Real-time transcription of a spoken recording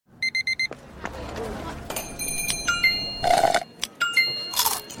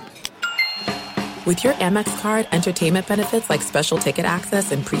With your Amex card, entertainment benefits like special ticket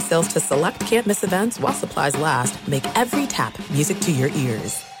access and pre-sales to select can't-miss events while supplies last make every tap music to your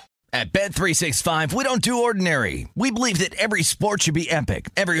ears. At Bet365, we don't do ordinary. We believe that every sport should be epic.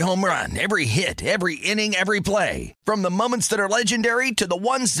 Every home run, every hit, every inning, every play. From the moments that are legendary to the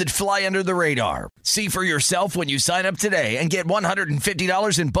ones that fly under the radar. See for yourself when you sign up today and get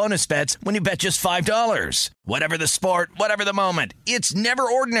 $150 in bonus bets when you bet just $5. Whatever the sport, whatever the moment, it's never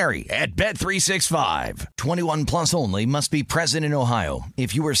ordinary at Bet365. 21 plus only. Must be present in Ohio.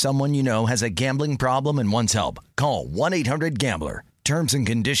 If you or someone you know has a gambling problem and wants help, call 1-800-GAMBLER. Terms and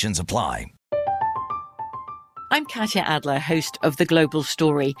conditions apply. I'm Katya Adler, host of The Global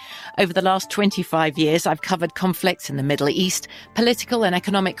Story. Over the last 25 years, I've covered conflicts in the Middle East, political and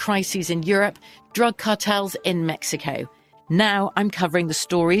economic crises in Europe, drug cartels in Mexico. Now I'm covering the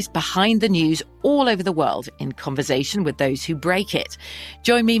stories behind the news all over the world in conversation with those who break it.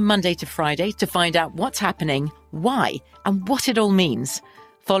 Join me Monday to Friday to find out what's happening, why, and what it all means.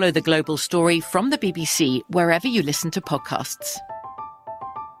 Follow The Global Story from the BBC wherever you listen to podcasts.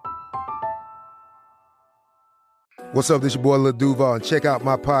 What's up, this your boy Lil Duval, and check out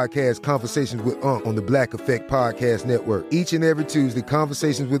my podcast, Conversations with Unc, on the Black Effect Podcast Network. Each and every Tuesday,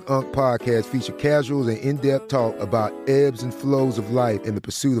 Conversations with Unc podcast feature casual and in-depth talk about ebbs and flows of life and the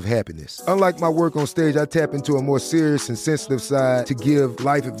pursuit of happiness. Unlike my work on stage, I tap into a more serious and sensitive side to give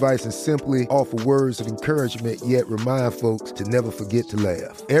life advice and simply offer words of encouragement, yet remind folks to never forget to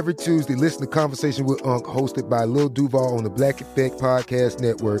laugh. Every Tuesday, listen to Conversation with Unc, hosted by Lil Duval on the Black Effect Podcast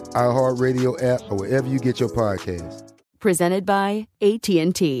Network, iHeartRadio app, or wherever you get your podcasts. Presented by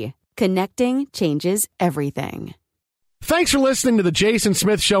AT&T. Connecting changes everything. Thanks for listening to the Jason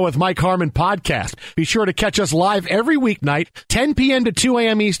Smith Show with Mike Harmon podcast. Be sure to catch us live every weeknight, 10 p.m. to 2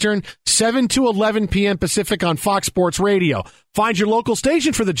 a.m. Eastern, 7 to 11 p.m. Pacific on Fox Sports Radio. Find your local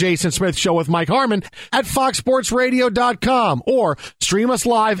station for the Jason Smith Show with Mike Harmon at foxsportsradio.com or stream us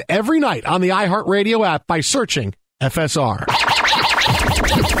live every night on the iHeartRadio app by searching FSR.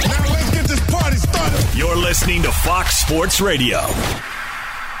 You're listening to Fox Sports Radio.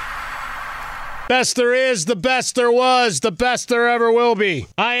 Best there is, the best there was, the best there ever will be.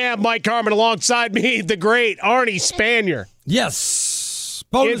 I am Mike Harmon. Alongside me, the great Arnie Spanier. Yes.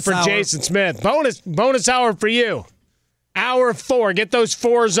 Bonus in for hour. Jason Smith. Bonus hour for you. Hour 4. Get those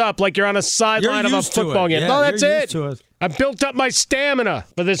 4s up like you're on a sideline of a football game. Yeah, no, that's it. I built up my stamina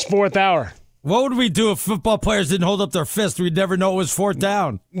for this 4th hour. What would we do if football players didn't hold up their fist? We'd never know it was 4th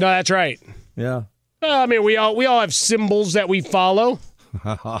down. No, that's right. Yeah. I mean, we all have symbols that we follow.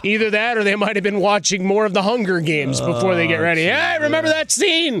 Either that or they might have been watching more of the Hunger Games before they get ready. Hey, remember that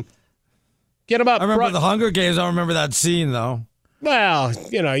scene? Get them up. I remember the Hunger Games. I don't remember that scene, though. Well,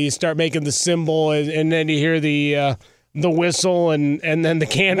 you start making the symbol, and then you hear the whistle, and then the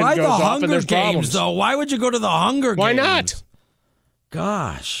cannon goes off, and there's problems. Though? Why would you go to the Hunger Games? Why not?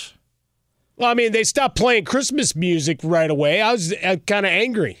 Gosh. Well, I mean, they stopped playing Christmas music right away. I was kind of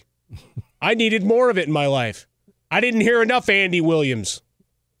angry. I needed more of it in my life. I didn't hear enough Andy Williams.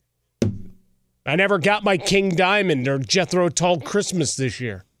 I never got my King Diamond or Jethro Tull Christmas this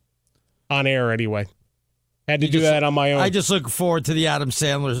year. On air, anyway. Had to do that on my own. I just look forward to the Adam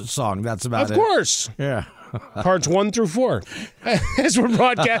Sandler song. That's about it. Of course. Yeah. Parts 1 through 4. As we're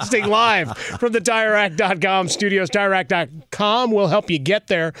broadcasting live from the TireRack.com studios. TireRack.com will help you get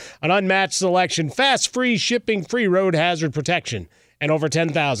there. An unmatched selection, fast, free shipping, free road hazard protection, and over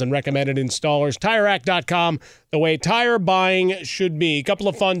 10,000 recommended installers. TireRack.com, the way tire buying should be. A couple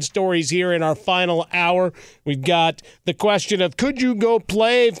of fun stories here in our final hour. We've got the question of, could you go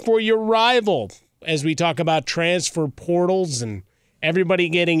play for your rival? As we talk about transfer portals and everybody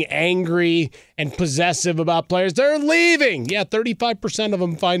getting angry and possessive about players. They're leaving. Yeah, 35% of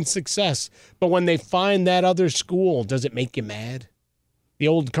them find success. But when they find that other school, does it make you mad? The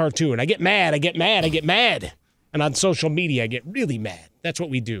old cartoon, I get mad, I get mad, I get mad. And on social media, I get really mad. That's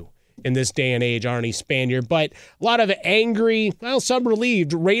what we do in this day and age, Arnie Spanier. But a lot of angry, well, some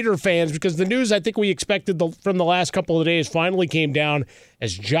relieved Raider fans, because the news I think we expected from the last couple of days finally came down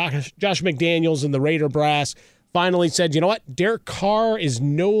as Josh McDaniels and the Raider brass finally said, you know what, Derek Carr is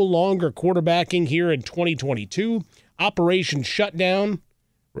no longer quarterbacking here in 2022. Operation Shutdown,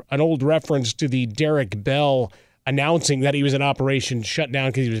 an old reference to the Derek Bell announcing that he was in Operation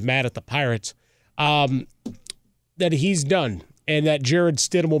Shutdown because he was mad at the Pirates. That he's done, and that Jared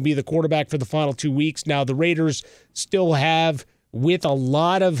Stidham will be the quarterback for the final 2 weeks. Now, the Raiders still have, with a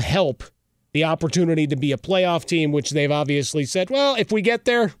lot of help, the opportunity to be a playoff team, which they've obviously said, well, if we get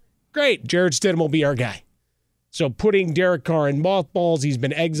there, great, Jared Stidham will be our guy. So putting Derek Carr in mothballs, he's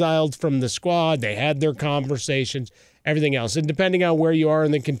been exiled from the squad. They had their conversations, everything else. And depending on where you are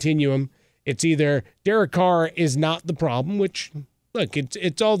in the continuum, It's either Derek Carr is not the problem, which, look,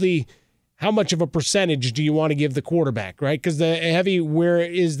 it's all the how much of a percentage do you want to give the quarterback, right? Because the where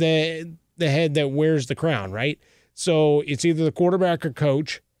is the head that wears the crown, right? So it's either the quarterback or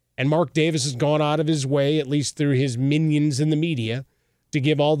coach, and Mark Davis has gone out of his way, at least through his minions in the media, to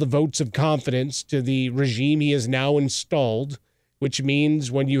give all the votes of confidence to the regime he has now installed, which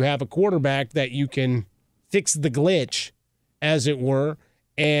means when you have a quarterback that you can fix the glitch, as it were,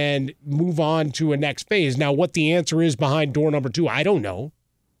 and move on to a next phase. Now, what the answer is behind door number 2, I don't know.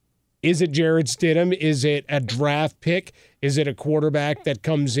 Is it Jarrett Stidham? Is it a draft pick? Is it a quarterback that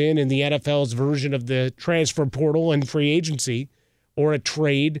comes in the NFL's version of the transfer portal and free agency, or a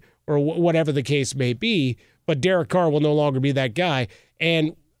trade, or whatever the case may be? But Derek Carr will no longer be that guy.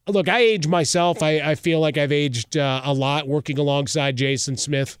 And look, I age myself. I feel like I've aged a lot working alongside Jason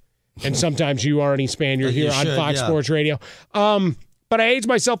Smith, and sometimes you, Arnie Spanier, here on Fox Sports Radio. But I age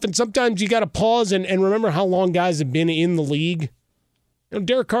myself, and sometimes you got to pause and remember how long guys have been in the league. You know,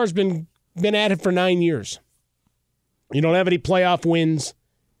 Derek Carr's been at it for 9 years. You don't have any playoff wins.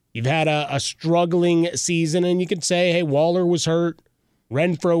 You've had a struggling season, and you could say, hey, Waller was hurt.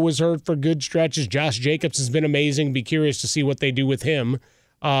 Renfro was hurt for good stretches. Josh Jacobs has been amazing. Be curious to see what they do with him,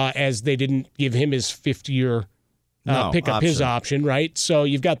 as they didn't give him his fifth-year pick up his option, right? So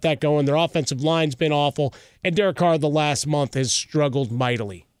you've got that going. Their offensive line's been awful, and Derek Carr the last month has struggled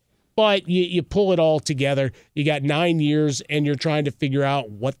mightily. But you pull it all together. You got 9 years, and you're trying to figure out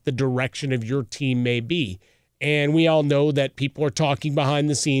what the direction of your team may be. And we all know that people are talking behind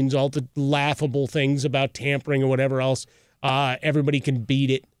the scenes, all the laughable things about tampering or whatever else. Everybody can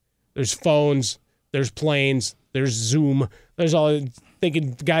beat it. There's phones, there's planes, there's Zoom. There's all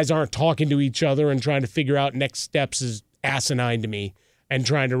thinking guys aren't talking to each other and trying to figure out next steps is asinine to me, and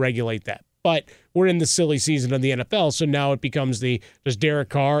trying to regulate that. But we're in the silly season of the NFL, so now it becomes does Derek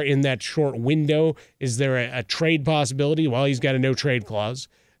Carr in that short window, is there a trade possibility? Well, he's got a no-trade clause.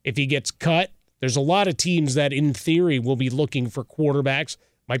 If he gets cut, there's a lot of teams that in theory will be looking for quarterbacks,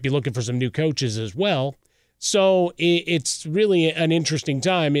 might be looking for some new coaches as well. So it's really an interesting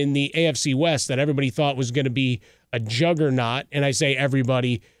time in the AFC West that everybody thought was going to be a juggernaut, and I say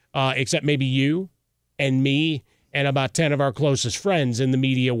everybody except maybe you and me and about 10 of our closest friends in the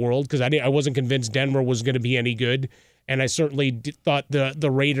media world, because I wasn't convinced Denver was going to be any good, and I certainly thought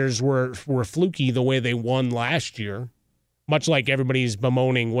the Raiders were fluky the way they won last year, much like everybody's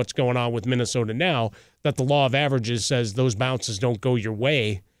bemoaning what's going on with Minnesota now, that the law of averages says those bounces don't go your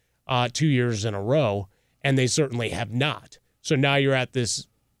way 2 years in a row, and they certainly have not. So now you're at this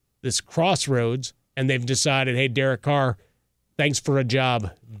crossroads, and they've decided, hey, Derek Carr, thanks for a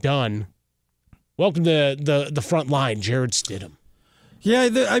job done. Welcome to the front line, Jarrett Stidham.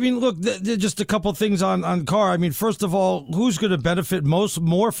 Yeah, I mean, look, just a couple things on Carr. I mean, first of all, who's going to benefit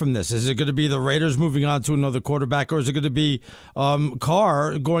more from this? Is it going to be the Raiders moving on to another quarterback, or is it going to be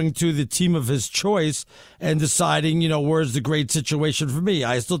Carr going to the team of his choice and deciding, where's the great situation for me?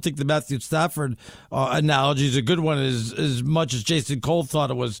 I still think the Matthew Stafford analogy is a good one, as much as Jason Cole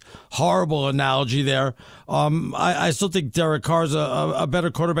thought it was horrible analogy there. I still think Derek Carr's a better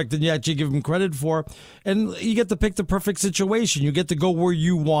quarterback than you actually give him credit for. And you get to pick the perfect situation. You get to go where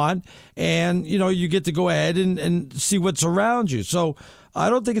you want, and, you get to go ahead and see what's around you. So I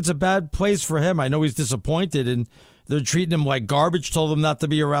don't think it's a bad place for him. I know he's disappointed, and they're treating him like garbage, told him not to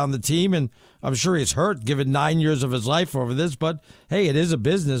be around the team, and I'm sure he's hurt given 9 years of his life over this, but hey, it is a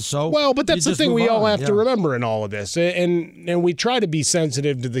business. So well, but that's the thing we all have to remember in all of this, and we try to be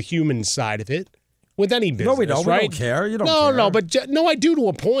sensitive to the human side of it. With any business, no, we don't. Right? We don't care. You don't care. No, but I do to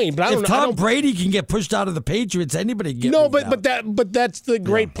a point. But if Tom Brady can get pushed out of the Patriots, anybody can get but that's the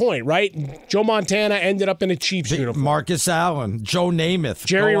great point, right? Joe Montana ended up in a Chiefs uniform. Marcus Allen, Joe Namath,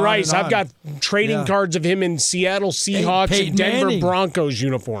 Jerry Rice. I've got trading cards of him in Seattle Seahawks and Denver Broncos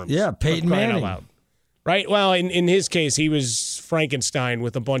uniforms. Yeah, Peyton Manning. Right. Well, in his case, he was Frankenstein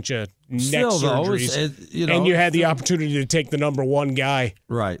with a bunch of neck surgeries, and you had the opportunity to take the number one guy,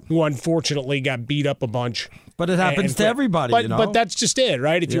 right? Who unfortunately got beat up a bunch. But it happens to everybody. But that's just it,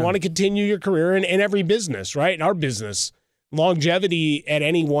 right? If you want to continue your career in every business, right? In our business, longevity at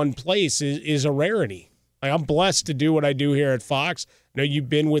any one place is a rarity. Like, I'm blessed to do what I do here at Fox. I know you've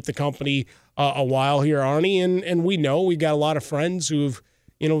been with the company a while here, Arnie, and we know we've got a lot of friends who've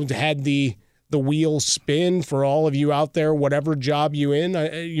had the wheel spin for all of you out there, whatever job you're in.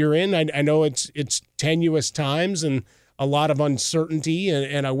 I know it's tenuous times and a lot of uncertainty,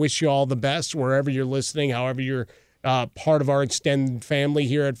 and I wish you all the best wherever you're listening, however you're part of our extended family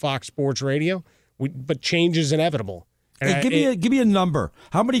here at Fox Sports Radio. But change is inevitable. Hey, give me a number.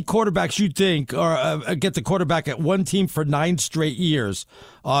 How many quarterbacks you think get the quarterback at one team for 9 straight years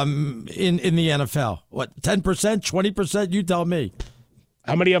in the NFL? What, 10%, 20%? You tell me.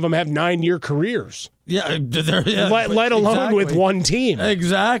 How many of them have 9-year careers? Yeah, let alone with one team.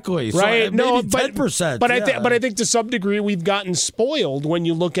 Exactly. Right? So maybe 10%. But I think to some degree we've gotten spoiled when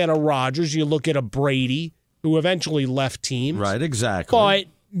you look at a Rodgers, you look at a Brady, who eventually left teams. Right, exactly.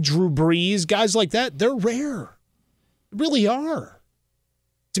 But Drew Brees, guys like that, they're rare. Really are,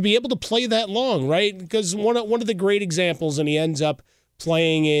 to be able to play that long, right? Because one of the great examples, and he ends up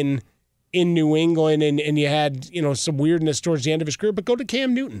playing in New England, and you had some weirdness towards the end of his career. But go to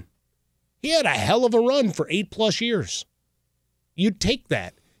Cam Newton; he had a hell of a run for 8+ years. You'd take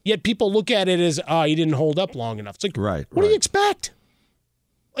that. Yet people look at it as, he didn't hold up long enough. It's like, what do you expect?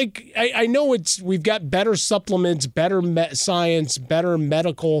 Like, I know we've got better supplements, better science, better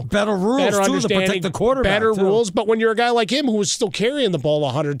medical, better rules better too to protect the quarterback. Better rules, but when you're a guy like him who was still carrying the ball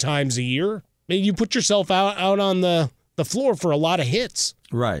 100 times a year, maybe you put yourself out on the floor for a lot of hits.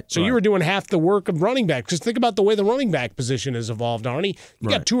 Right. So you were doing half the work of running back. Because think about the way the running back position has evolved, Arnie. You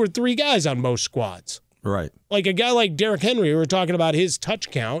got 2 or 3 guys on most squads. Right. Like a guy like Derrick Henry, we were talking about his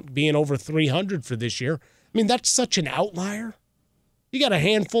touch count being over 300 for this year. I mean, that's such an outlier. You got a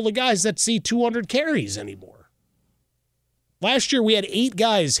handful of guys that see 200 carries anymore. Last year, we had 8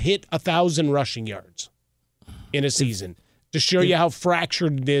 guys hit 1,000 rushing yards in a season to show you how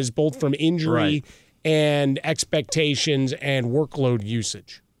fractured it is, both from injury and expectations and workload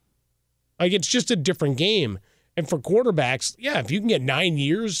usage. Like, it's just a different game. And for quarterbacks, if you can get 9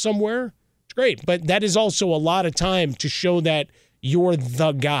 years somewhere, it's great. But that is also a lot of time to show that you're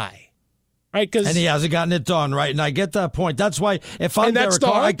the guy. Right, and he hasn't gotten it done, right? And I get that point. That's why if I'm that's the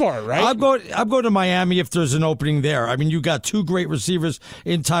hard part, right? I'll go to Miami if there's an opening there. I mean, you got 2 great receivers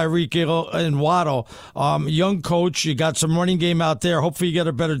in Tyreek Hill and Waddle. Young coach, you got some running game out there. Hopefully you get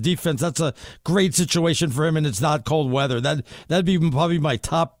a better defense. That's a great situation for him, and it's not cold weather. That'd be probably my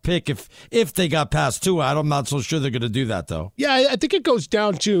top pick if they got past Tua. I'm not so sure they're going to do that, though. Yeah, I think it goes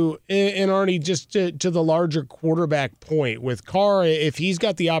down to, and Arnie, just to the larger quarterback point. With Carr, if he's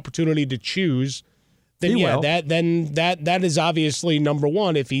got the opportunity to choose, then that is obviously number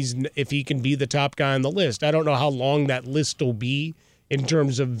one if he can be the top guy on the list. I don't know how long that list will be in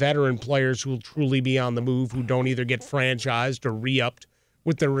terms of veteran players who will truly be on the move, who don't either get franchised or re-upped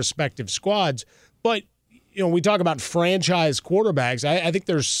with their respective squads. But we talk about franchise quarterbacks. I think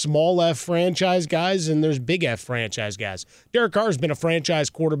there's small F franchise guys and there's big F franchise guys. Derek Carr has been a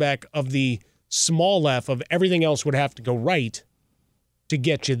franchise quarterback of the small F of everything else would have to go right to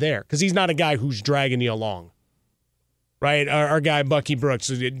get you there, because he's not a guy who's dragging you along, right? Our guy Bucky Brooks,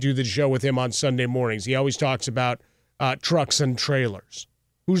 do the show with him on Sunday mornings. He always talks about trucks and trailers.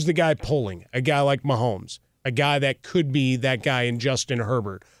 Who's the guy pulling? A guy like Mahomes, a guy that could be that guy in Justin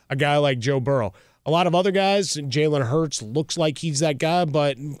Herbert, a guy like Joe Burrow. A lot of other guys, Jalen Hurts looks like he's that guy,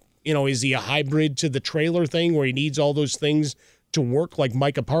 but is he a hybrid to the trailer thing where he needs all those things to work, like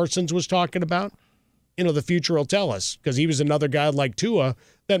Micah Parsons was talking about? The future will tell us, because he was another guy like Tua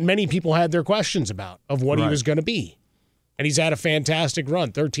that many people had their questions about of what he was going to be. And he's had a fantastic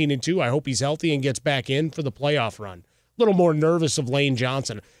run, 13-2. I hope he's healthy and gets back in for the playoff run. A little more nervous of Lane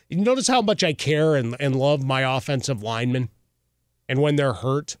Johnson. You notice how much I care and love my offensive linemen? And when they're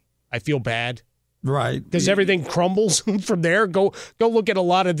hurt, I feel bad. Right. Because everything crumbles from there. Go look at a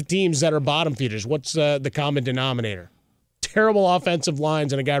lot of the teams that are bottom feeders. What's the common denominator? Terrible offensive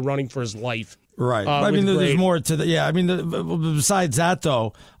lines and a guy running for his life. Right. I mean, there's more to the. Yeah. I mean, besides that,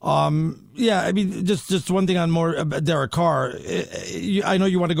 though. Just one thing on more Derek Carr. I know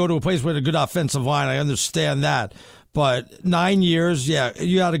you want to go to a place with a good offensive line. I understand that. But 9 years,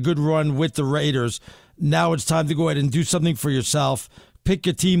 you had a good run with the Raiders. Now it's time to go ahead and do something for yourself. Pick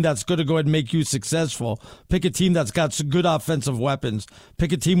a team that's going to go ahead and make you successful. Pick a team that's got some good offensive weapons.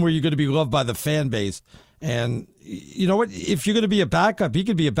 Pick a team where you're going to be loved by the fan base. And you know what? If you're going to be a backup, he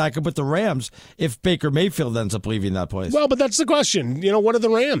could be a backup with the Rams if Baker Mayfield ends up leaving that place. Well, but that's the question. What are the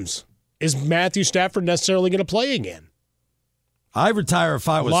Rams? Is Matthew Stafford necessarily going to play again? I retire if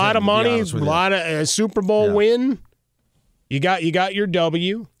I was a lot him, of money, a lot of Super Bowl win. You got your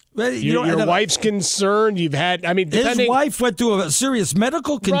W. Well, your wife's concerned. You've had, his wife went through a serious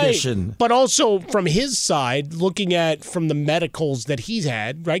medical condition. Right. But also from his side, looking at from the medicals that he's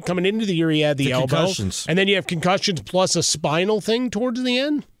had, right? Coming into the year, he had the elbow. Concussions. And then you have concussions plus a spinal thing towards the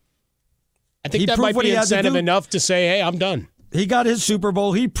end. I think that might be incentive enough to say, hey, I'm done. He got his Super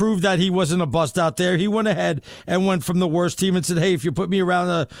Bowl. He proved that he wasn't a bust out there. He went ahead and went from the worst team and said, hey, if you put me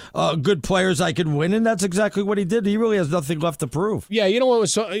around good players, I can win. And that's exactly what he did. He really has nothing left to prove. Yeah, you know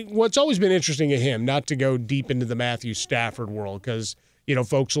what's always been interesting to him, not to go deep into the Matthew Stafford world, because,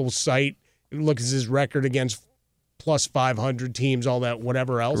 folks will look at his record against plus 500 teams, all that,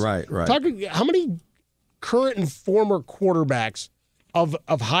 whatever else. Right. How many current and former quarterbacks of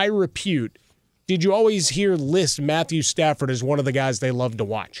high repute did you always hear list Matthew Stafford as one of the guys they love to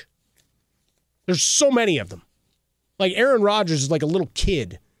watch? There's so many of them. Like Aaron Rodgers is like a little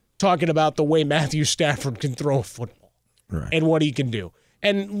kid talking about the way Matthew Stafford can throw a football and what he can do.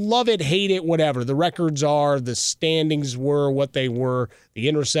 And love it, hate it, whatever. The records are, the standings were what they were, the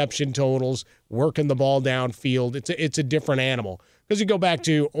interception totals, working the ball downfield. It's a different animal. Because you go back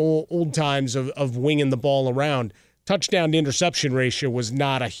to old times of winging the ball around, touchdown to interception ratio was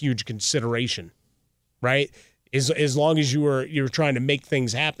not a huge consideration. Right? As long as you were trying to make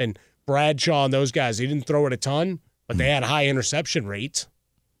things happen, Bradshaw and those guys, they didn't throw it a ton, but they had high interception rates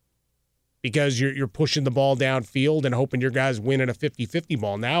because you're pushing the ball downfield and hoping your guys win in a 50-50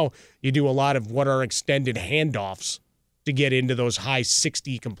 ball. Now you do a lot of what are extended handoffs to get into those high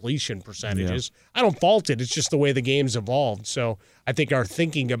 60 completion percentages. Yeah. I don't fault it. It's just the way the game's evolved. So I think our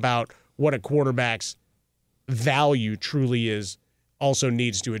thinking about what a quarterback's value truly is also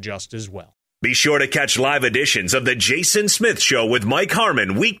needs to adjust as well. Be sure to catch live editions of The Jason Smith Show with Mike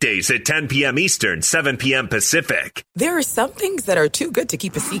Harmon weekdays at 10 p.m. Eastern, 7 p.m. Pacific. There are some things that are too good to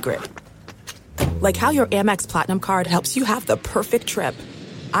keep a secret. Like how your Amex Platinum card helps you have the perfect trip.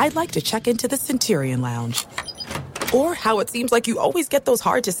 I'd like to check into the Centurion Lounge. Or how it seems like you always get those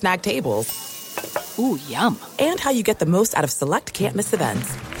hard-to-snag tables. Ooh, yum. And how you get the most out of select can't-miss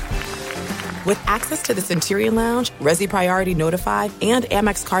events. With access to the Centurion Lounge, Resi Priority Notified, and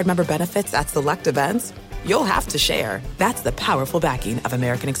Amex card member benefits at select events, you'll have to share. That's the powerful backing of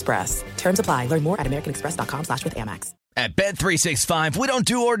American Express. Terms apply. Learn more at americanexpress.com/withAmex. At Bet365, we don't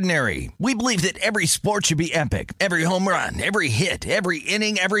do ordinary. We believe that every sport should be epic. Every home run, every hit, every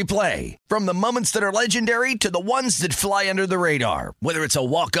inning, every play. From the moments that are legendary to the ones that fly under the radar. Whether it's a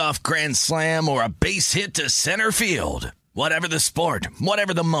walk-off grand slam or a base hit to center field. Whatever the sport,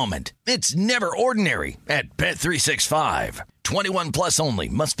 whatever the moment, it's never ordinary at Bet365. 21 plus only.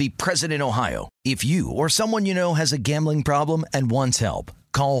 Must be present in Ohio. If you or someone you know has a gambling problem and wants help,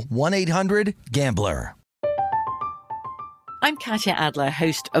 call 1-800-GAMBLER. I'm Katya Adler,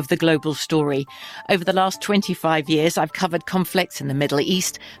 host of The Global Story. Over the last 25 years, I've covered conflicts in the Middle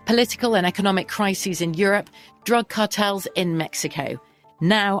East, political and economic crises in Europe, drug cartels in Mexico.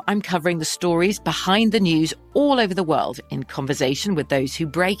 Now I'm covering the stories behind the news all over the world in conversation with those who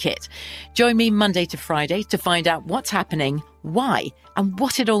break it. Join me Monday to Friday to find out what's happening, why, and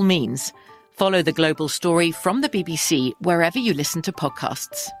what it all means. Follow The Global Story from the BBC wherever you listen to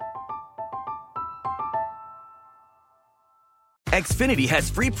podcasts. Xfinity has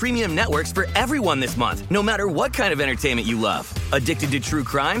free premium networks for everyone this month, no matter what kind of entertainment you love. Addicted to true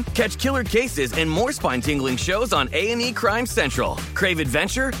crime? Catch killer cases and more spine-tingling shows on A&E Crime Central. Crave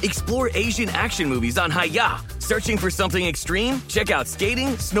adventure? Explore Asian action movies on Hi-Ya. Searching for something extreme? Check out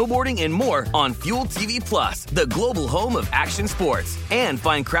skating, snowboarding, and more on Fuel TV Plus, the global home of action sports. And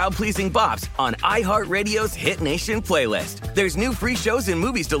find crowd-pleasing bops on iHeartRadio's Hit Nation playlist. There's new free shows and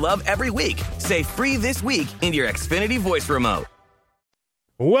movies to love every week. Say free this week in your Xfinity voice remote.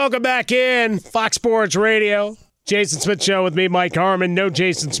 Welcome back in Fox Sports Radio. Jason Smith Show with me, Mike Harmon. No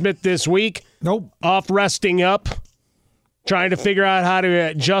Jason Smith this week. Nope. Off resting up. Trying to figure out how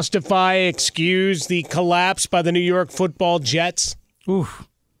to excuse the collapse by the New York Football Jets. Oof.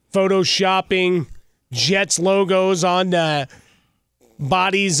 Photoshopping Jets logos on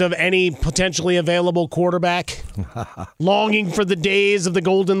bodies of any potentially available quarterback. Longing for the days of the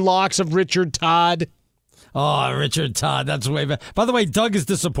golden locks of Richard Todd. Oh, Richard Todd, that's way back. By the way, Doug is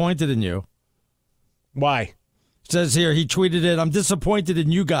disappointed in you. Why? Says here, he tweeted it, I'm disappointed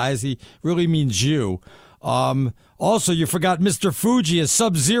in you guys. He really means you. Also, you forgot Mr. Fuji as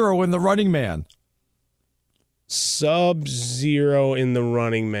Sub-Zero in The Running Man. Sub-Zero in The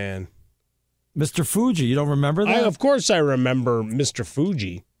Running Man. Mr. Fuji, you don't remember that? Of course I remember Mr.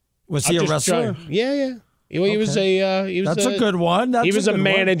 Fuji. Was he a wrestler? Yeah. He was That's a good one. He was a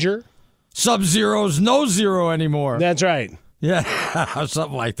manager. Sub-Zero's no zero anymore. That's right. Yeah,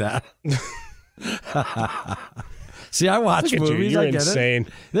 something like that. See, I watch movies. You're I get insane.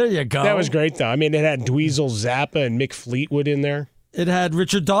 It. There you go. That was great, though. I mean, it had Dweezil Zappa and Mick Fleetwood in there. It had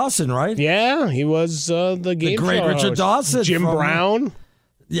Richard Dawson, right? Yeah, he was the game show great Richard host. Dawson. Jim Brown.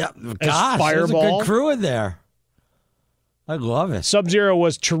 Yeah, gosh, there's a good crew in there. I love it. Sub-Zero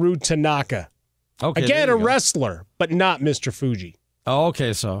was Teru Tanaka. Okay, again, a wrestler, but not Mr. Fuji. Oh,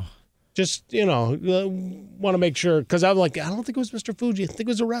 okay, so. Just, want to make sure, because I'm like, I don't think it was Mr. Fuji. I think it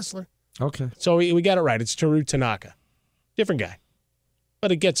was a wrestler. Okay. So we got it right. It's Toru Tanaka. Different guy.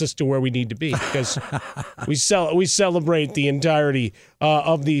 But it gets us to where we need to be because we celebrate the entirety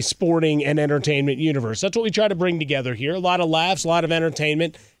of the sporting and entertainment universe. That's what we try to bring together here. A lot of laughs, a lot of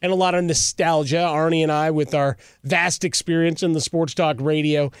entertainment, and a lot of nostalgia. Arnie and I, with our vast experience in the sports talk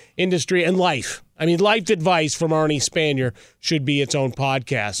radio industry and life. I mean, life advice from Arnie Spanier should be its own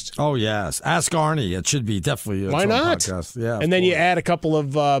podcast. Oh, yes. Ask Arnie. It should be definitely its Why own not? podcast. Yeah, and then you add a couple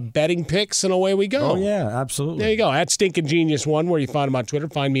of betting picks, and away we go. Oh, yeah, absolutely. There you go. At Stinkin' Genius 1, where you find him on Twitter.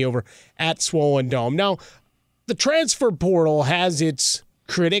 Find me over at Swollen Dome. Now, the transfer portal has its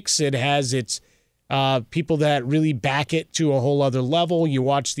critics. It has its people that really back it to a whole other level. You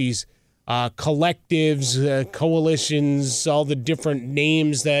watch these collectives, coalitions, all the different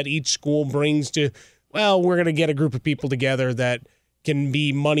names that each school brings to, well, we're going to get a group of people together that can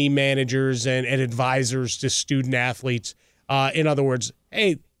be money managers and advisors to student athletes. In other words,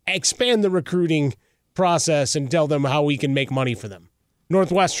 hey, expand the recruiting process and tell them how we can make money for them.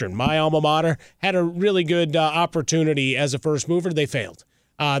 Northwestern, my alma mater, had a really good opportunity as a first mover. They failed.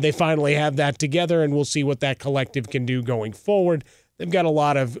 They finally have that together, and we'll see what that collective can do going forward. They've got a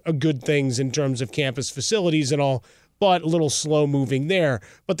lot of good things in terms of campus facilities and all, but a little slow moving there.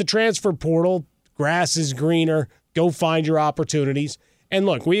 But the transfer portal, grass is greener. Go find your opportunities. And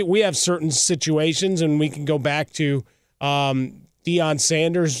look, we have certain situations, and we can go back to Deion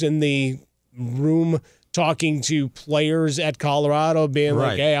Sanders in the room talking to players at Colorado, being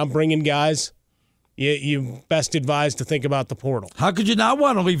like, hey, I'm bringing guys. You best advised to think about the portal. How could you not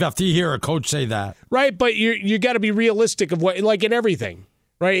want to leave after you hear a coach say that? Right, but you got to be realistic of what, like in everything,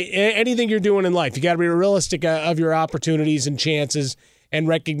 right? Anything you're doing in life, you got to be realistic of your opportunities and chances and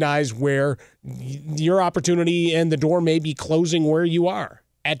recognize where your opportunity and the door may be closing where you are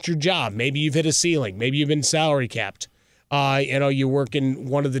at your job. Maybe you've hit a ceiling. Maybe you've been salary capped. You work in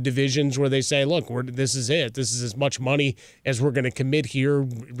one of the divisions where they say, look, this is it. This is as much money as we're going to commit here,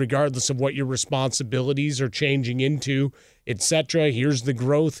 regardless of what your responsibilities are changing into, etc. Here's the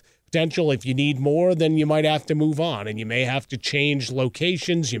growth potential. If you need more, then you might have to move on, and you may have to change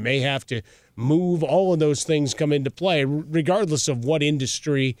locations. You may have to move. All of those things come into play, regardless of what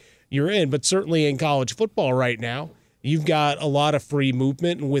industry you're in. But certainly in college football right now, you've got a lot of free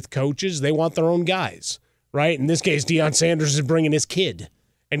movement, and with coaches, they want their own guys. Right? In this case, Deion Sanders is bringing his kid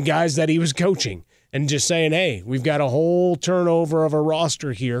and guys that he was coaching and just saying, hey, we've got a whole turnover of a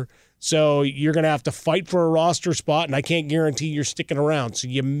roster here, so you're going to have to fight for a roster spot, and I can't guarantee you're sticking around. So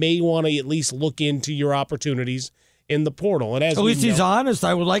you may want to at least look into your opportunities in the portal. And as at least he's honest.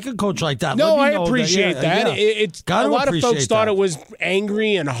 I would like a coach like that. No, I appreciate that. It's a lot of folks thought it was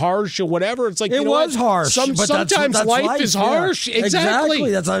angry and harsh or whatever. It's like, it was harsh. But sometimes that's life is harsh. Yeah.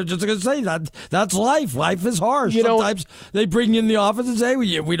 Exactly. That's what I was just going to say. That's life. Life is harsh. Sometimes they bring you in the office and say,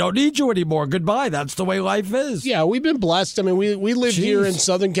 we don't need you anymore. Goodbye. That's the way life is. Yeah, we've been blessed. I mean, we live here in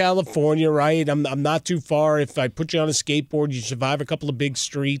Southern California, right? I'm not too far. If I put you on a skateboard, you survive a couple of big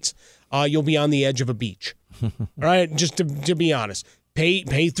streets, you'll be on the edge of a beach. Right, just to be honest,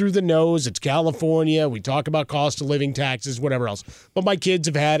 pay through the nose. It's California. We talk about cost of living, taxes, whatever else. But my kids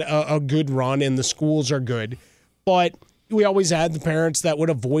have had a good run, and the schools are good. But we always had the parents that would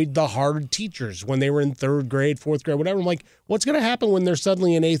avoid the hard teachers when they were in third grade, fourth grade, whatever. I'm like, what's going to happen when they're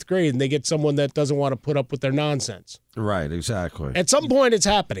suddenly in eighth grade and they get someone that doesn't want to put up with their nonsense? Right, exactly. At some point, it's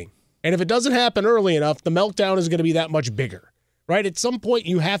happening. And if it doesn't happen early enough, the meltdown is going to be that much bigger. Right? At some point,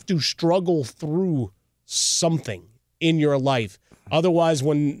 you have to struggle through something in your life. Otherwise,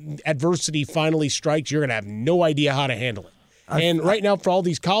 when adversity finally strikes, you're going to have no idea how to handle it. And right now, for all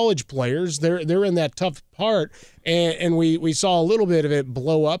these college players, they're in that tough part, and we saw a little bit of it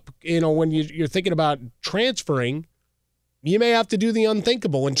blow up. When you're thinking about transferring, you may have to do the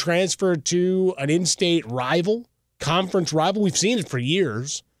unthinkable and transfer to an in-state rival, conference rival. We've seen it for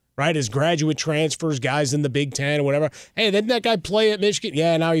years, right? As graduate transfers, guys in the Big Ten or whatever. Hey, didn't that guy play at Michigan?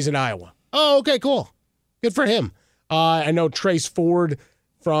 Yeah, now he's in Iowa. Oh, okay, cool. Good for him. I know Trace Ford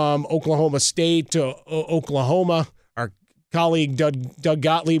from Oklahoma State to Oklahoma. Our colleague Doug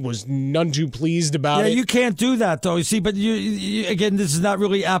Gottlieb was none too pleased about it. Yeah, you can't do that, though. You see, but you again, this is not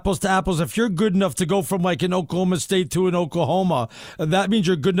really apples to apples. If you're good enough to go from like an Oklahoma State to an Oklahoma, that means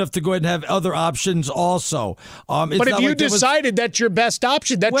you're good enough to go ahead and have other options also. But if you decided that's your best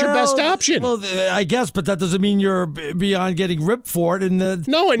option, that's your best option. Well, I guess, but that doesn't mean you're beyond getting ripped for it. And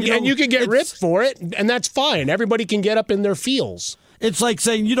you can get ripped for it, and that's fine. Everybody can get up in their feels. It's like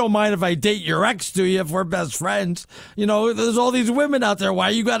saying, you don't mind if I date your ex, do you, if we're best friends? You know, there's all these women out there. Why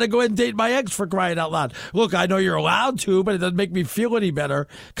you got to go ahead and date my ex, for crying out loud? Look, I know you're allowed to, but it doesn't make me feel any better.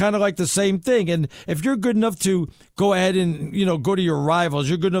 Kind of like the same thing. And if you're good enough to go ahead and, go to your rivals,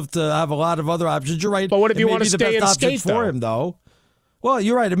 you're good enough to have a lot of other options. You're right. But what if you want to stay in state, for him, though? Well,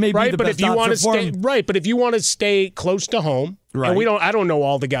 you're right. It may be the but best if you want to option for stay, him. right, but if you want to stay close to home, right. And I don't know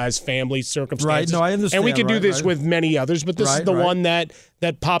all the guys' family circumstances. Right, no, I understand. And we can do this right. with many others, but this is the one that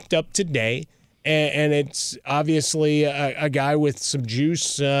popped up today, and it's obviously a guy with some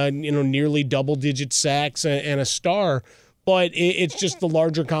juice, nearly double-digit sacks and a star, but it's just the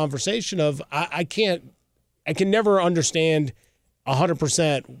larger conversation of I can never understand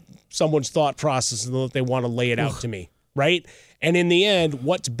 100% someone's thought process until they want to lay it out to me, right? And in the end,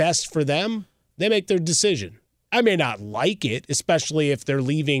 what's best for them, they make their decision. I may not like it, especially if they're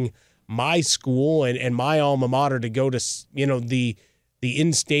leaving my school and my alma mater to go to, the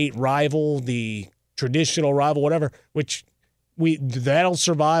in-state rival, the traditional rival, whatever, which that'll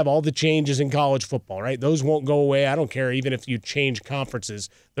survive all the changes in college football, right? Those won't go away. I don't care even if you change conferences.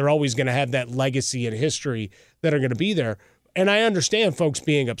 They're always going to have that legacy and history that are going to be there. And I understand folks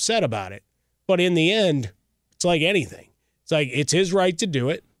being upset about it. But in the end, it's like anything. It's like it's his right to do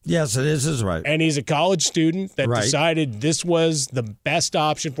it. Yes, it is his right. And he's a college student that decided this was the best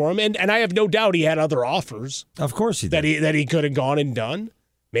option for him. And I have no doubt he had other offers. Of course he did. That he could have gone and done.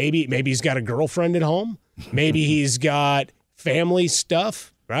 Maybe he's got a girlfriend at home. Maybe he's got family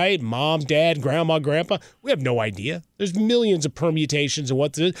stuff, right? Mom, dad, grandma, grandpa. We have no idea. There's millions of permutations of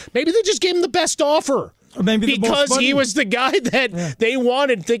what to do. Maybe they just gave him the best offer. Or maybe because he was the guy that they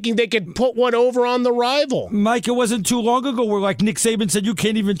wanted, thinking they could put one over on the rival. Mike, it wasn't too long ago where, like Nick Saban said, you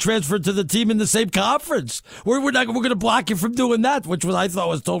can't even transfer to the team in the same conference. We're going to block you from doing that, which I thought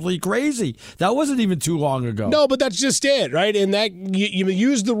was totally crazy. That wasn't even too long ago. No, but that's just it, right? And that you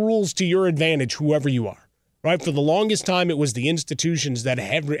use the rules to your advantage, whoever you are, right? For the longest time, it was the institutions that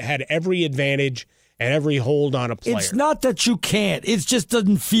had every advantage and every hold on a player. It's not that you can't. It just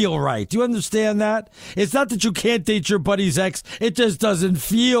doesn't feel right. Do you understand that? It's not that you can't date your buddy's ex. It just doesn't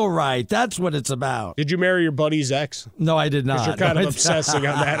feel right. That's what it's about. Did you marry your buddy's ex? No, I did not. Because you're kind of obsessing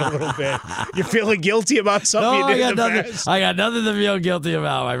on that a little bit. You're feeling guilty about something you did in the past. I got nothing to feel guilty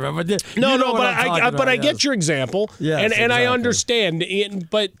about, my friend. But I get your example. Yes, and exactly. I understand.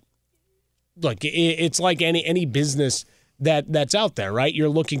 But look, it's like any business that's out there, right? You're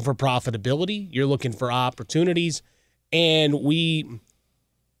looking for profitability. You're looking for opportunities. And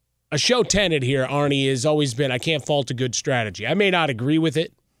a show tenet here, Arnie, has always been, I can't fault a good strategy. I may not agree with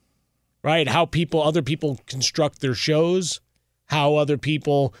it, right? How other people construct their shows, how other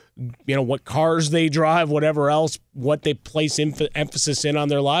people, what cars they drive, whatever else, what they place emphasis in on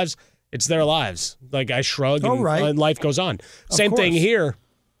their lives. It's their lives. Like I shrug and life goes on. Same thing here.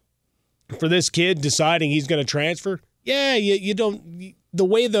 For this kid deciding he's going to transfer, yeah, you don't. The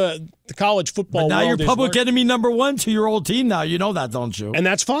way the college football but now world you're public enemy number one to your old team now. You know that, don't you? And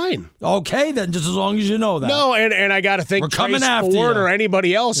that's fine. Okay, then, just as long as you know that. No, and I got to think Trace Ford or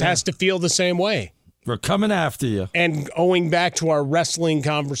anybody else has to feel the same way. We're coming after you. And going back to our wrestling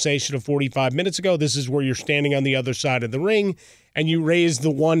conversation of 45 minutes ago, this is where you're standing on the other side of the ring, and you raise the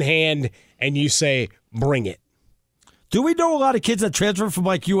one hand and you say, bring it. Do we know a lot of kids that transfer from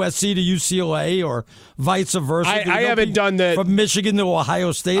like USC to UCLA or vice versa? I haven't done the from Michigan to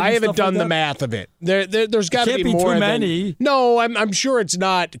Ohio State. I haven't done like the math of it. There's got to be more too many. No, I'm sure it's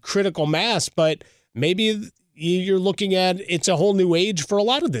not critical mass, but maybe you're looking at it's a whole new age for a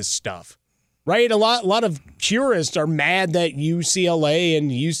lot of this stuff, right? A lot of purists are mad that UCLA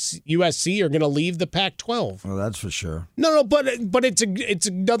and USC are going to leave the Pac-12. Well, that's for sure. No, but it's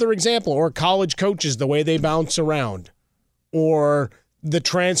another example. Or college coaches, the way they bounce around. Or the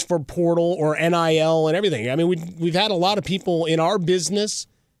transfer portal or NIL and everything. I mean, we've had a lot of people in our business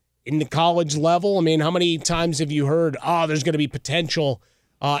in the college level. I mean, how many times have you heard, there's going to be potential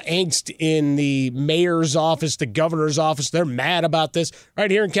angst in the mayor's office, the governor's office. They're mad about this. Right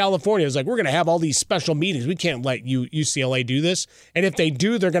here in California, it's like, we're going to have all these special meetings. We can't let UCLA do this. And if they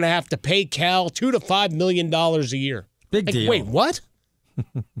do, they're going to have to pay Cal $2 to $5 million a year. Big deal. Wait, what?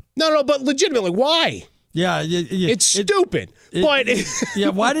 No, but legitimately, why? Yeah, it's stupid. But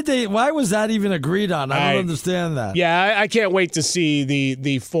why was that even agreed on? I don't understand that. Yeah, I can't wait to see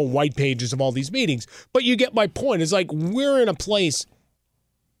the full white pages of all these meetings. But you get my point. It's like we're in a place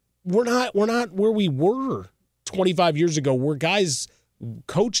we're not where we were 25 years ago, where guys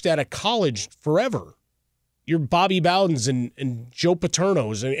coached at a college forever. Your Bobby Bowdens and Joe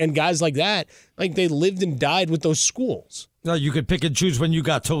Paternos and guys like that, like they lived and died with those schools. No, you could pick and choose when you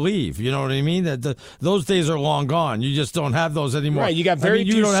got to leave. You know what I mean? Those days are long gone. You just don't have those anymore. Right, you got very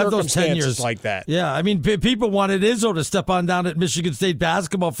few circumstances like that. Yeah, I mean, people wanted Izzo to step on down at Michigan State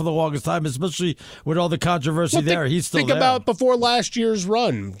basketball for the longest time, especially with all the controversy there. He's still there. Think about before last year's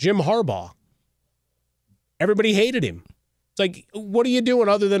run, Jim Harbaugh. Everybody hated him. It's like, what are you doing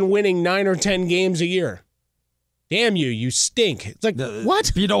other than winning 9 or 10 games a year? Damn you, you stink. It's like,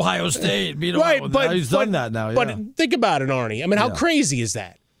 what? Beat Ohio State. He's done that now. Yeah. But think about it, Arnie. I mean, how crazy is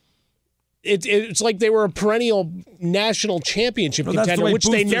that? It's like they were a perennial national championship contender, which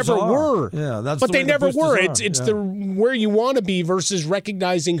they never were. Yeah, that's but the way they never were. It's the where you want to be versus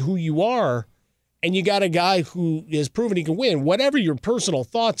recognizing who you are. And you got a guy who has proven he can win. Whatever your personal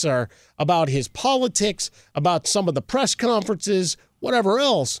thoughts are about his politics, about some of the press conferences, whatever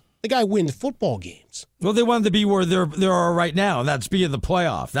else, the guy wins football games. Well, they wanted to be where they are right now, and that's be in the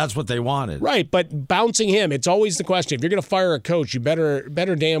playoff. That's what they wanted. Right, but bouncing him, it's always the question. If you're going to fire a coach, you better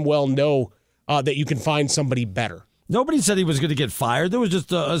damn well know that you can find somebody better. Nobody said he was going to get fired. There was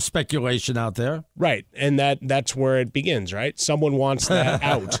just a speculation out there. Right, and that's where it begins, right? Someone wants that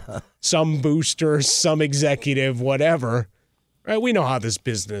out. Some booster, some executive, whatever. Right, we know how this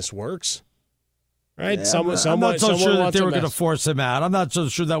business works. Right, yeah, I'm not so sure that they were going to force him out. I'm not so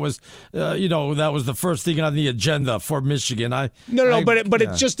sure that was, that was the first thing on the agenda for Michigan. But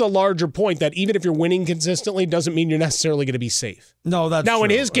it's just a larger point that even if you're winning consistently, doesn't mean you're necessarily going to be safe. No, that's now true.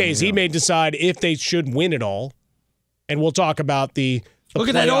 In his case, he may decide if they should win it all, and we'll talk about the. Look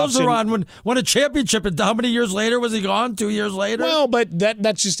at that Ozeron won a championship, and how many years later was he gone? 2 years later? Well, but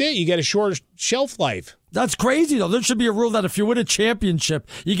that's just it. You get a short shelf life. That's crazy, though. There should be a rule that if you win a championship,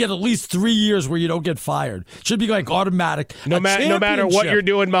 you get at least 3 years where you don't get fired. It should be like automatic. No matter what you're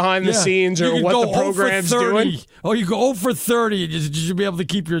doing behind the scenes or what the program's doing. Oh, you go 0 for 30, you should be able to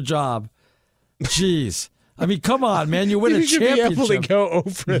keep your job. Jeez. I mean, come on, man. You win a championship. You should be able to go 0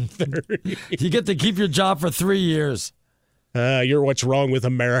 for 30. You get to keep your job for 3 years. You're what's wrong with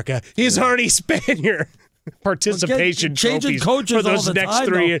America. He's already spent your participation trophies for those next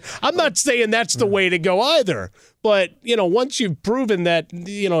 3 years. I'm not saying that's the way to go either. But, once you've proven that,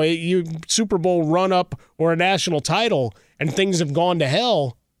 you Super Bowl run-up or a national title and things have gone to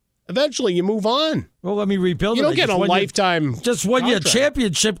hell, eventually you move on. Well, let me rebuild it. You don't get a lifetime Just won you a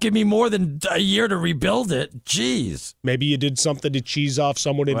championship. Give me more than a year to rebuild it. Jeez. Maybe you did something to cheese off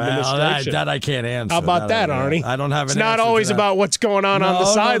someone in administration. That I can't answer. How about that, Arnie? I don't have an answer. It's not always about what's going on the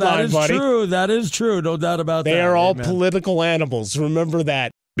sideline, buddy. That is true. No doubt about that. They are all political animals. Remember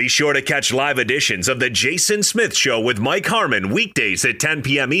that. Be sure to catch live editions of The Jason Smith Show with Mike Harmon weekdays at 10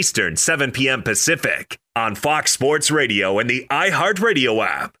 p.m. Eastern, 7 p.m. Pacific on Fox Sports Radio and the iHeartRadio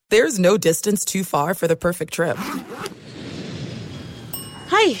app. There's no distance too far for the perfect trip.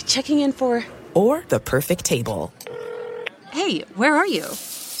 Hi, checking in for... Or the perfect table. Hey, where are you?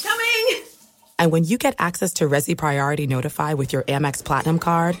 Coming! And when you get access to Resi Priority Notify with your Amex Platinum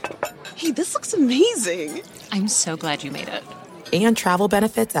card... Hey, this looks amazing. I'm so glad you made it. And travel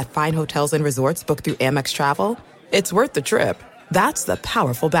benefits at fine hotels and resorts booked through Amex Travel, it's worth the trip. That's the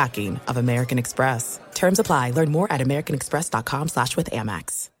powerful backing of American Express. Terms apply. Learn more at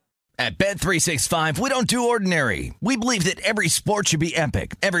americanexpress.com/withAmex. At Bet365, we don't do ordinary. We believe that every sport should be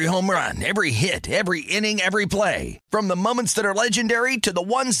epic. Every home run, every hit, every inning, every play. From the moments that are legendary to the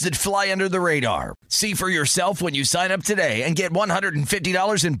ones that fly under the radar. See for yourself when you sign up today and get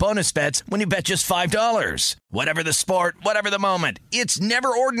 $150 in bonus bets when you bet just $5. Whatever the sport, whatever the moment, it's never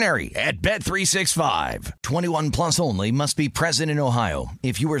ordinary at Bet365. 21 plus only. Must be present in Ohio.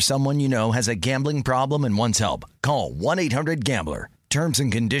 If you or someone you know has a gambling problem and wants help, call 1-800-GAMBLER. Terms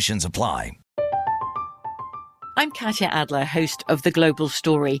and conditions apply. I'm Katya Adler, host of The Global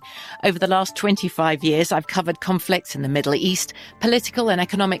Story. Over the last 25 years, I've covered conflicts in the Middle East, political and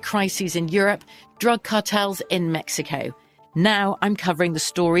economic crises in Europe, drug cartels in Mexico. Now I'm covering the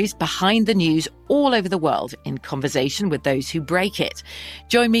stories behind the news all over the world in conversation with those who break it.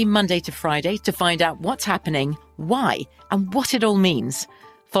 Join me Monday to Friday to find out what's happening, why, and what it all means.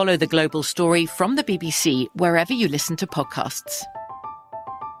 Follow The Global Story from the BBC wherever you listen to podcasts.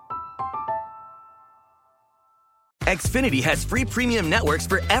 Xfinity has free premium networks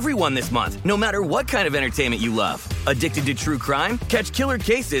for everyone this month, no matter what kind of entertainment you love. Addicted to true crime? Catch killer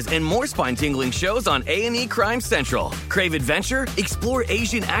cases and more spine-tingling shows on A&E Crime Central. Crave adventure? Explore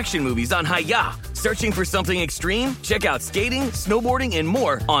Asian action movies on Hi-Ya. Searching for something extreme? Check out skating, snowboarding, and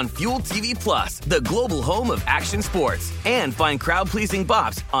more on Fuel TV Plus, the global home of action sports. And find crowd-pleasing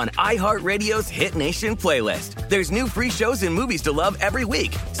bops on iHeartRadio's Hit Nation playlist. There's new free shows and movies to love every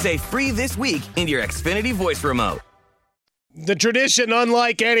week. Say free this week in your Xfinity voice remote. The tradition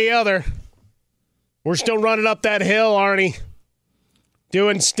unlike any other. We're still running up that hill, Arnie.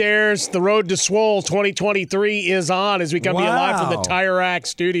 Doing stairs. The road to Swole 2023 is on as we come to you live from the Tire Rack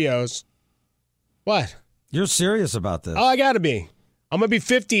Studios. What? You're serious about this? Oh, I got to be. I'm going to be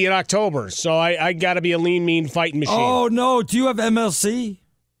 50 in October, so I got to be a lean, mean fighting machine. Oh, no. Do you have MLC?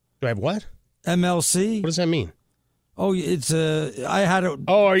 Do I have what? MLC? What does that mean? Oh, it's I had it.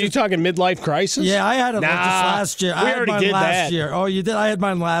 Oh, are you talking midlife crisis? Yeah, I had it just last year. We already did that. Year. Oh, you did? I had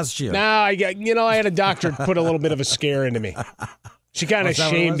mine last year. Nah, I had a doctor put a little bit of a scare into me. She kind of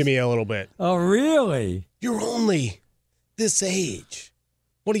shamed me a little bit. Oh, really? You're only this age.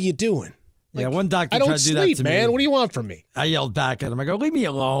 What are you doing? Yeah, one doctor I don't tried to do sleep, that to man. me. What do you want from me? I yelled back at him. I go, leave me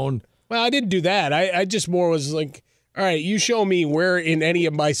alone. Well, I didn't do that. I just more was like, all right, you show me where in any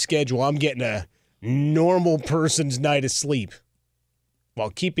of my schedule I'm getting a normal person's night of sleep while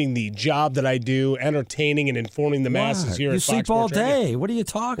keeping the job that I do, entertaining and informing the masses here at Fox You sleep all Sports Radio. day. What are you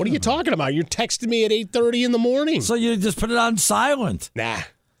talking about? What are you talking about? You're texting me at 8:30 in the morning. So you just put it on silent. Nah.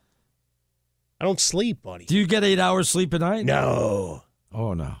 I don't sleep, buddy. Do you get 8 hours sleep a night? No.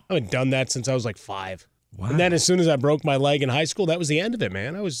 Oh, no. I haven't done that since I was like 5. Wow. And then as soon as I broke my leg in high school, that was the end of it,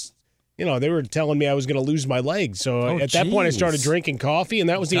 man. I was, they were telling me I was going to lose my leg. So at that point, I started drinking coffee, and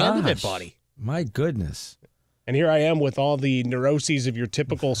that was the end of it, buddy. My goodness. And here I am with all the neuroses of your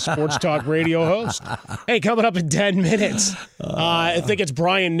typical sports talk radio host. Hey, coming up in 10 minutes, I think it's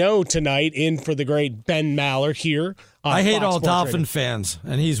Brian Noe tonight in for the great Ben Maller here. I hate Fox all Sports Dolphin Radio. fans,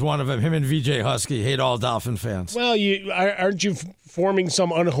 and he's one of them. Him and VJ Husky hate all Dolphin fans. Well, aren't you forming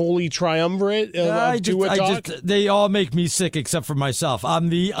some unholy triumvirate of talk? They all make me sick except for myself. I'm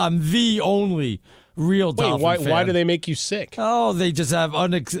the only real Dolphin fan. Why do they make you sick? Oh, they just have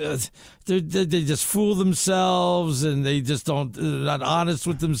they just fool themselves, and they just they're not honest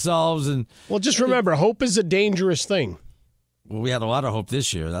with themselves. And well, just remember, hope is a dangerous thing. Well, we had a lot of hope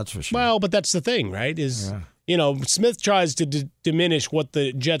this year, that's for sure. Well, but that's the thing, right? Smith tries to diminish what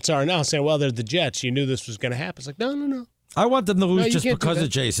the Jets are now, saying, well, they're the Jets. You knew this was going to happen. It's like, no. I want them to lose you just can't because do that.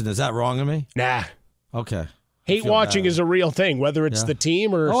 of Jason. Is that wrong of me? Nah. Okay. Hate watching is a real thing, whether it's the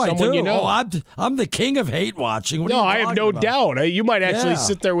team or someone you know. Oh, I'm the king of hate watching. What are you I have no about? doubt. You might actually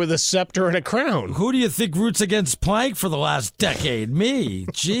sit there with a scepter and a crown. Who do you think roots against Plank for the last decade? Me.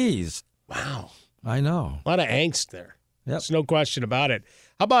 Jeez. Wow. I know. A lot of angst there. Yep. There's no question about it.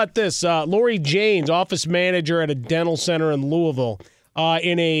 How about this? Lori Janes, office manager at a dental center in Louisville,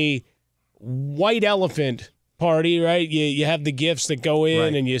 in a white elephant party, right? You have the gifts that go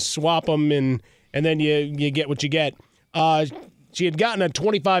in and you swap them and then you get what you get. She had gotten a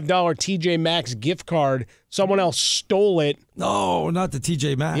 $25 TJ Maxx gift card. Someone else stole it. No, not the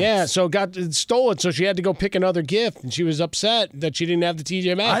TJ Maxx. Yeah, so stole it, so she had to go pick another gift, and she was upset that she didn't have the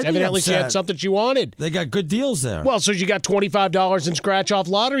TJ Maxx. Evidently, she had something she wanted. They got good deals there. Well, so she got $25 in scratch-off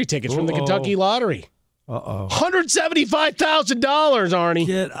lottery tickets from the Kentucky Lottery. Uh-oh. $175,000, Arnie.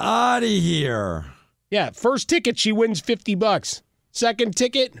 Get out of here. Yeah, first ticket, she wins $50. Second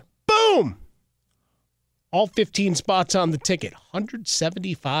ticket, boom! All 15 spots on the ticket.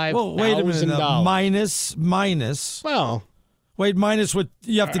 $175,000. Well, wait a minute. Minus. Well. Wait, minus what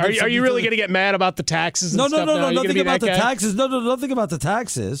you have to give. Are you really going to get mad about the taxes and No, stuff now? Nothing about the taxes. No, nothing about the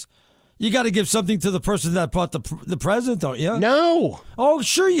taxes. You got to give something to the person that bought the present, don't you? No. Oh,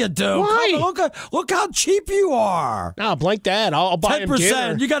 sure you do. Why? Look how cheap you are. No, blank that. I'll buy him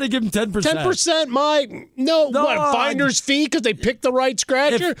dinner. 10%. You got to give him 10%. 10%. What, finder's fee because they picked the right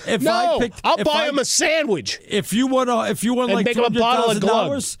scratcher? I'll buy him a sandwich. If you want like make him a bottle of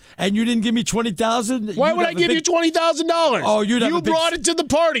 $200,000 and you didn't give me $20,000, why would I give you $20,000? Oh, you brought it to the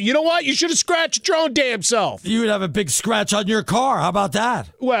party. You know what? You should have scratched your own damn self. You would have a big scratch on your car. How about that?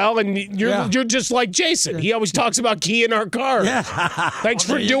 Well, and you're just like Jason. He always talks about keying our car. Yeah. Thanks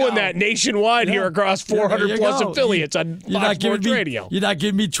for doing that nationwide here across 400 plus affiliates on Fox Sports Radio. You're not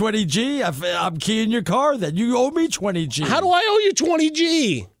giving me 20G? I'm keying your car then. You owe me 20G. How do I owe you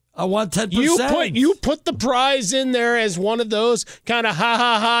 20G? I want 10%. You put the prize in there as one of those kind of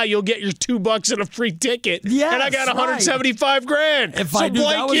you'll get your $2 and a free ticket. Yes, and I got $175,000. If I knew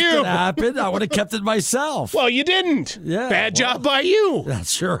that was going to happen, I would have kept it myself. Well, you didn't. Yeah, Bad job by you. That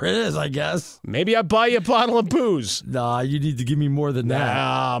sure is, I guess. Maybe I buy you a bottle of booze. Nah, you need to give me more than that.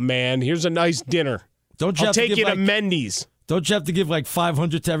 Ah, man, here's a nice dinner. I'll take you to Mendy's. Don't you have to give like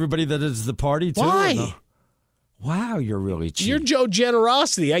 $500 to everybody that is the party too? Why? No? Wow, you're really cheap. You're Joe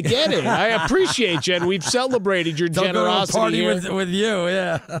Generosity. I get it. I appreciate you, and we've celebrated your generosity. Go to a here. party with you,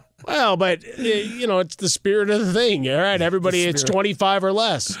 yeah. Well, but, it's the spirit of the thing. All right, everybody, it's 25 or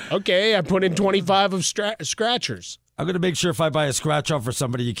less. Okay, I put in 25 of scratchers. I'm going to make sure if I buy a scratch-off for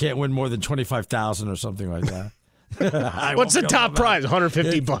somebody, you can't win more than $25,000 or something like that. What's the top prize?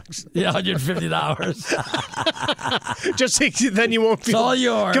 $150. Yeah, $150. Just then you won't feel all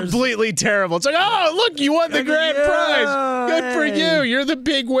yours. Completely terrible. It's like, oh, look, you won the grand prize. Good for you. You're the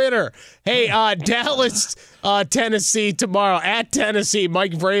big winner. Hey, Dallas, Tennessee tomorrow at Tennessee.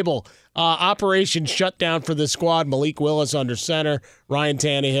 Mike Vrabel. Operation shutdown for the squad. Malik Willis under center. Ryan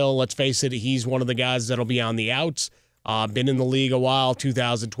Tannehill, let's face it, he's one of the guys that'll be on the outs. Been in the league a while,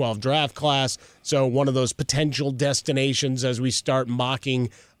 2012 draft class. So one of those potential destinations as we start mocking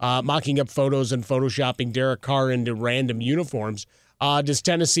up photos and photoshopping Derek Carr into random uniforms. Does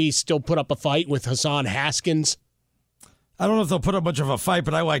Tennessee still put up a fight with Hassan Haskins? I don't know if they'll put up much of a fight,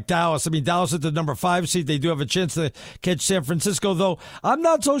 but I like Dallas. I mean, Dallas at the number 5 seed. They do have a chance to catch San Francisco, though. I'm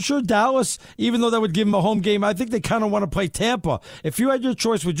not so sure Dallas, even though that would give them a home game, I think they kind of want to play Tampa. If you had your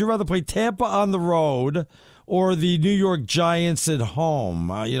choice, would you rather play Tampa on the road or the New York Giants at home?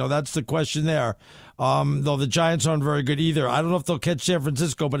 That's the question there. Though the Giants aren't very good either. I don't know if they'll catch San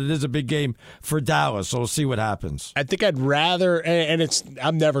Francisco, but it is a big game for Dallas, so we'll see what happens. I think I'd rather, and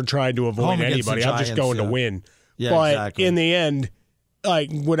I'm never trying to avoid anybody. I'm just going to win. Yeah, but exactly. In the end,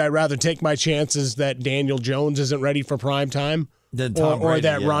 would I rather take my chances that Daniel Jones isn't ready for prime time? Or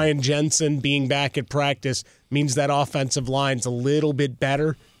that Ryan Jensen being back at practice means that offensive line's a little bit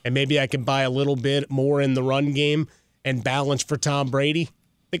better, and maybe I can buy a little bit more in the run game and balance for Tom Brady?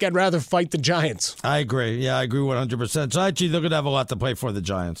 I think I'd rather fight the Giants. I agree. Yeah, I agree 100%. So actually, they're going to have a lot to play for, the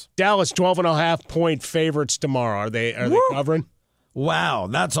Giants. Dallas, 12.5-point favorites tomorrow. Are they covering? Wow,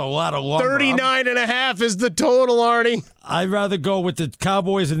 that's a lot of lumber. 39.5 is the total, Arnie. I'd rather go with the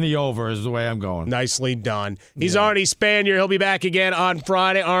Cowboys and the over is the way I'm going. Nicely done. He's Arnie Spanier. He'll be back again on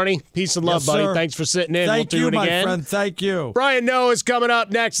Friday. Arnie, peace and love, buddy. Sir. Thanks for sitting in. Thank we'll do you, it my again. friend. Thank you. Brian Noah is coming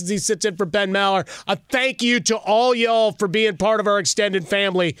up next as he sits in for Ben Maller. A thank you to all y'all for being part of our extended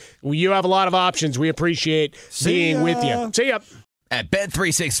family. You have a lot of options. We appreciate being with you. See ya. At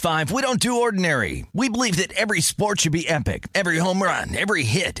Bet365, we don't do ordinary. We believe that every sport should be epic. Every home run, every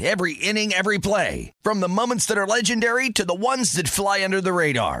hit, every inning, every play. From the moments that are legendary to the ones that fly under the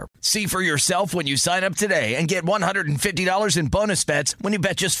radar. See for yourself when you sign up today and get $150 in bonus bets when you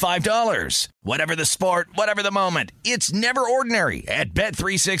bet just $5. Whatever the sport, whatever the moment, it's never ordinary at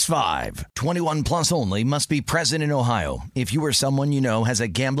Bet365. 21 plus only. Must be present in Ohio. If you or someone you know has a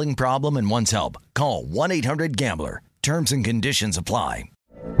gambling problem and wants help, call 1-800-GAMBLER. Terms and conditions apply.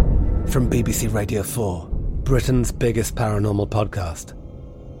 From BBC Radio 4, Britain's biggest paranormal podcast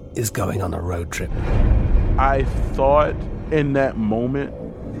is going on a road trip. I thought in that moment,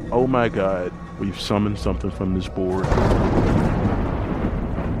 oh my God, we've summoned something from this board.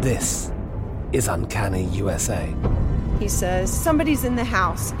 This is Uncanny USA. He says, somebody's in the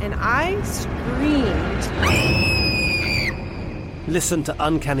house, and I screamed. Listen to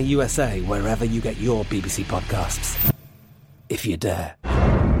Uncanny USA wherever you get your BBC podcasts, if you dare.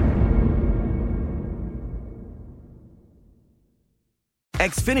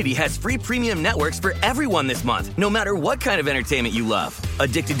 Xfinity has free premium networks for everyone this month, no matter what kind of entertainment you love.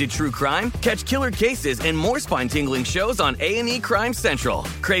 Addicted to true crime? Catch killer cases and more spine-tingling shows on A&E Crime Central.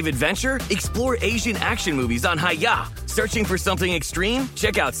 Crave adventure? Explore Asian action movies on Hi-Ya. Searching for something extreme?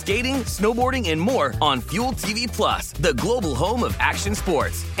 Check out skating, snowboarding, and more on Fuel TV Plus, the global home of action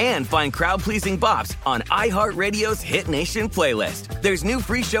sports. And find crowd-pleasing bops on iHeartRadio's Hit Nation playlist. There's new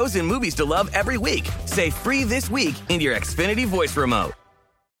free shows and movies to love every week. Say free this week in your Xfinity voice remote.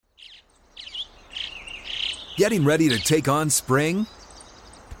 Getting ready to take on spring?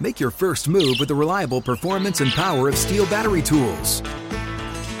 Make your first move with the reliable performance and power of Steel battery tools.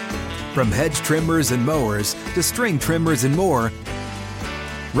 From hedge trimmers and mowers to string trimmers and more,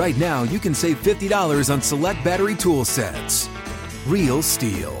 right now you can save $50 on select battery tool sets. Real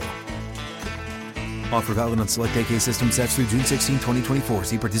Steel. Offer valid on select AK system sets through June 16, 2024.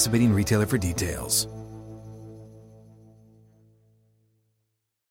 See participating retailer for details.